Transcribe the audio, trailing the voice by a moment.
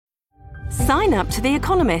Sign up to The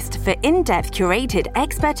Economist for in-depth curated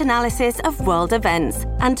expert analysis of world events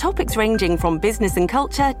and topics ranging from business and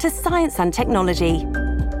culture to science and technology.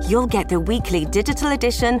 You'll get the weekly digital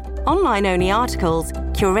edition, online-only articles,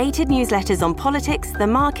 curated newsletters on politics, the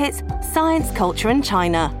markets, science, culture and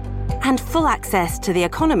China, and full access to The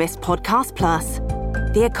Economist Podcast Plus.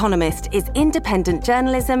 The Economist is independent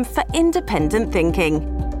journalism for independent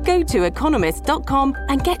thinking. Go to economist.com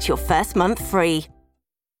and get your first month free.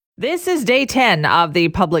 This is day 10 of the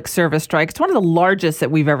public service strike. It's one of the largest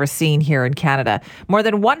that we've ever seen here in Canada. More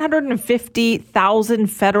than 150,000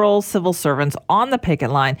 federal civil servants on the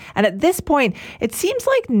picket line. And at this point, it seems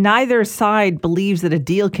like neither side believes that a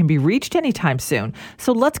deal can be reached anytime soon.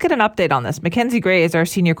 So let's get an update on this. Mackenzie Gray is our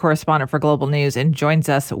senior correspondent for Global News and joins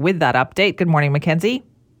us with that update. Good morning, Mackenzie.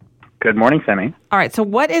 Good morning, Semi. All right. So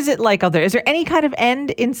what is it like out there? Is there any kind of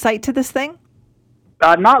end in sight to this thing?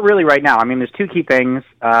 Not really right now. I mean, there's two key things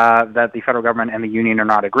that the federal government and the union are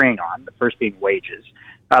not agreeing on. The first being wages.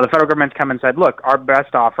 The federal government's come and said, look, our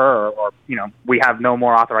best offer, or we have no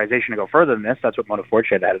more authorization to go further than this. That's what Mona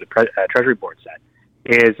Fortier, the head of the Treasury Board, said,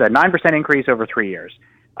 is a 9% increase over 3 years.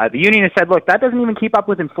 The union has said, look, that doesn't even keep up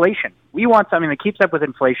with inflation. We want something that keeps up with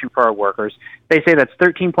inflation for our workers. They say that's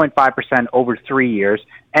 13.5% over 3 years.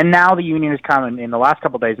 And now the union has come in the last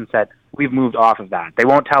couple of days and said, we've moved off of that. They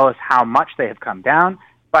won't tell us how much they have come down,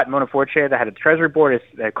 but Mona Fortier, the head of the Treasury Board,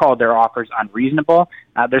 has called their offers unreasonable.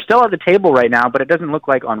 They're still at the table right now, but it doesn't look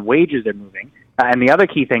like on wages they're moving. And the other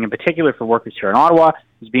key thing, in particular for workers here in Ottawa,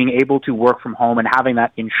 is being able to work from home and having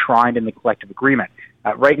that enshrined in the collective agreement.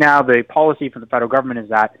 Right now, the policy from the federal government is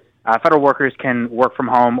that federal workers can work from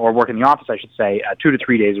home, or work in the office, I should say, 2 to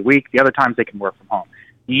 3 days a week. The other times they can work from home.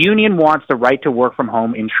 The union wants the right to work from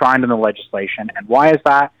home enshrined in the legislation. And why is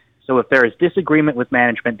that? So if there is disagreement with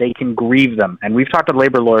management, they can grieve them. And we've talked to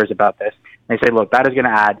labor lawyers about this. They say, look, that is going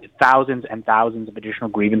to add thousands and thousands of additional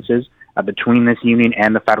grievances between this union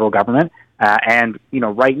and the federal government. And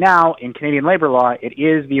right now, in Canadian labor law, it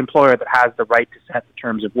is the employer that has the right to set the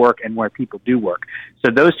terms of work and where people do work.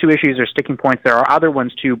 So those two issues are sticking points. There are other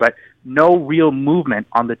ones too, but no real movement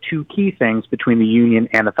on the two key things between the union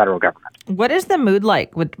and the federal government. What is the mood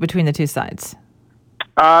like between the two sides?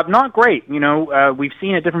 Not great. We've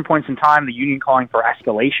seen at different points in time the union calling for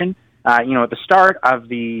escalation. At the start of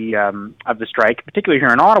the strike, particularly here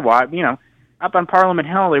in Ottawa, up on Parliament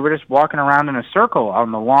Hill, they were just walking around in a circle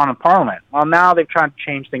on the lawn of Parliament. Well, now they've tried to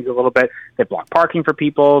change things a little bit. They've blocked parking for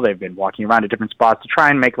people. They've been walking around at different spots to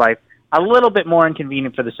try and make life a little bit more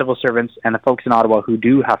inconvenient for the civil servants and the folks in Ottawa who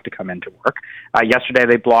do have to come into work. Yesterday,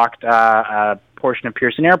 they blocked a portion of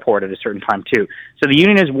Pearson Airport at a certain time, too. So the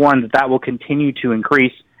union has warned that will continue to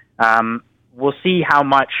increase. We'll see how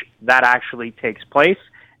much that actually takes place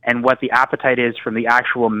and what the appetite is from the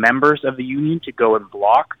actual members of the union to go and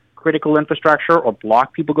block critical infrastructure or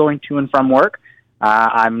block people going to and from work.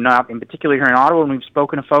 I'm not, in particular here in Ottawa, when we've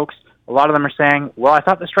spoken to folks, a lot of them are saying, well, I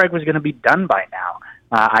thought the strike was going to be done by now.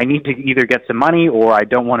 I need to either get some money or I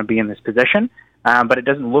don't want to be in this position. But it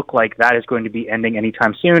doesn't look like that is going to be ending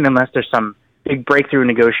anytime soon unless there's some big breakthrough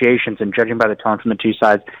negotiations, and judging by the tone from the two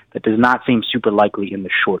sides, that does not seem super likely in the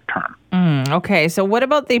short term. Okay, so what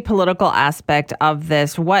about the political aspect of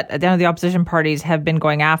this? The opposition parties have been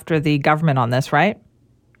going after the government on this, right?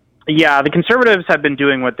 Yeah, the Conservatives have been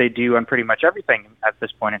doing what they do on pretty much everything at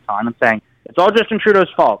this point in time and saying, it's all Justin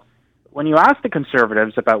Trudeau's fault. When you ask the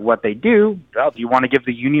Conservatives about what they do, well, do you want to give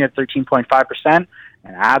the union at 13.5% and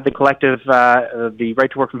add the collective, the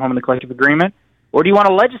right to work from home in the collective agreement? Or do you want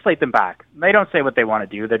to legislate them back? They don't say what they want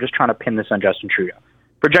to do. They're just trying to pin this on Justin Trudeau.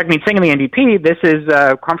 For Jagmeet Singh and the NDP, this is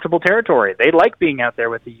comfortable territory. They like being out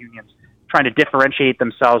there with the unions, trying to differentiate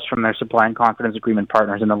themselves from their supply and confidence agreement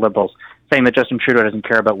partners and the Liberals, saying that Justin Trudeau doesn't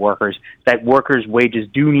care about workers, that workers' wages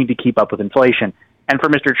do need to keep up with inflation. And for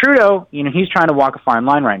Mr. Trudeau, he's trying to walk a fine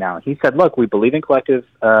line right now. He said, look, we believe in collective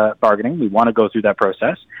bargaining. We want to go through that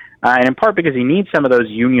process. And in part because he needs some of those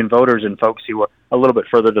union voters and folks who are a little bit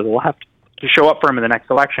further to the left to show up for him in the next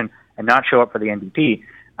election and not show up for the NDP.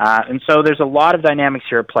 And so there's a lot of dynamics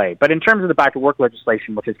here at play. But in terms of the back-to-work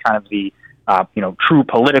legislation, which is kind of the true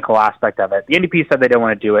political aspect of it, the NDP said they don't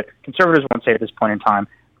want to do it. Conservatives won't say at this point in time.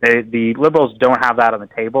 The Liberals don't have that on the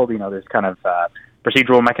table. There's kind of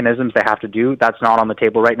procedural mechanisms they have to do. That's not on the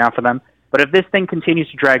table right now for them. But if this thing continues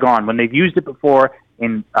to drag on, when they've used it before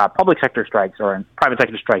in public sector strikes, or in private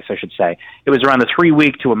sector strikes, I should say, it was around the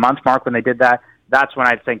 3-week to a month mark when they did that. That's when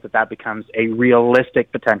I think that becomes a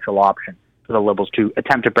realistic potential option for the Liberals to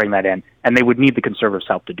attempt to bring that in. And they would need the Conservatives'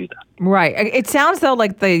 help to do that. Right. It sounds, though,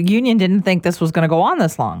 like the union didn't think this was going to go on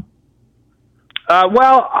this long.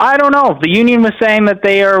 Well, I don't know. The union was saying that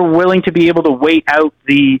they are willing to be able to wait out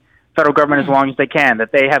the federal government as long as they can,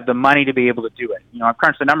 that they have the money to be able to do it. I've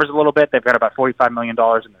crunched the numbers a little bit. They've got about $45 million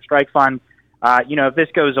in their strike fund. If this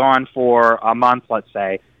goes on for a month, let's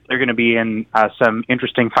say, they're going to be in some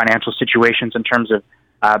interesting financial situations in terms of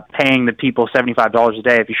paying the people $75 a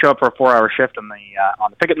day. If you show up for a 4-hour shift on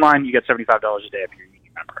the picket line, you get $75 a day if you're a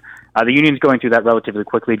union member. The union's going through that relatively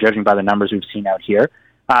quickly, judging by the numbers we've seen out here.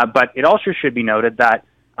 But it also should be noted that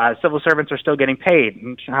civil servants are still getting paid.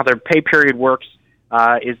 And how their pay period works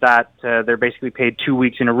is that they're basically paid 2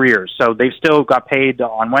 weeks in arrears. So they've still got paid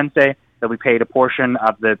on Wednesday. They'll be paid a portion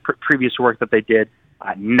of the previous work that they did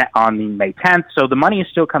on the May 10th. So the money is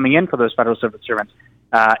still coming in for those federal civil servants.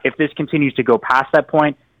 If this continues to go past that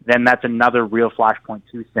point, then that's another real flashpoint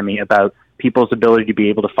too, Simi, about people's ability to be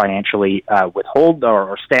able to financially withhold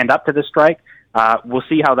or stand up to the strike. We'll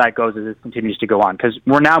see how that goes as it continues to go on, because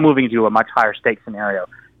we're now moving into a much higher stake scenario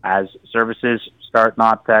as services start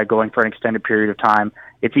not going for an extended period of time.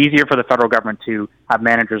 It's easier for the federal government to have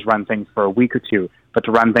managers run things for a week or two, but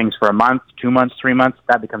to run things for a month, 2 months, 3 months,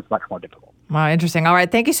 that becomes much more difficult. Wow, interesting. All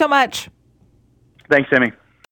right. Thank you so much. Thanks, Simi.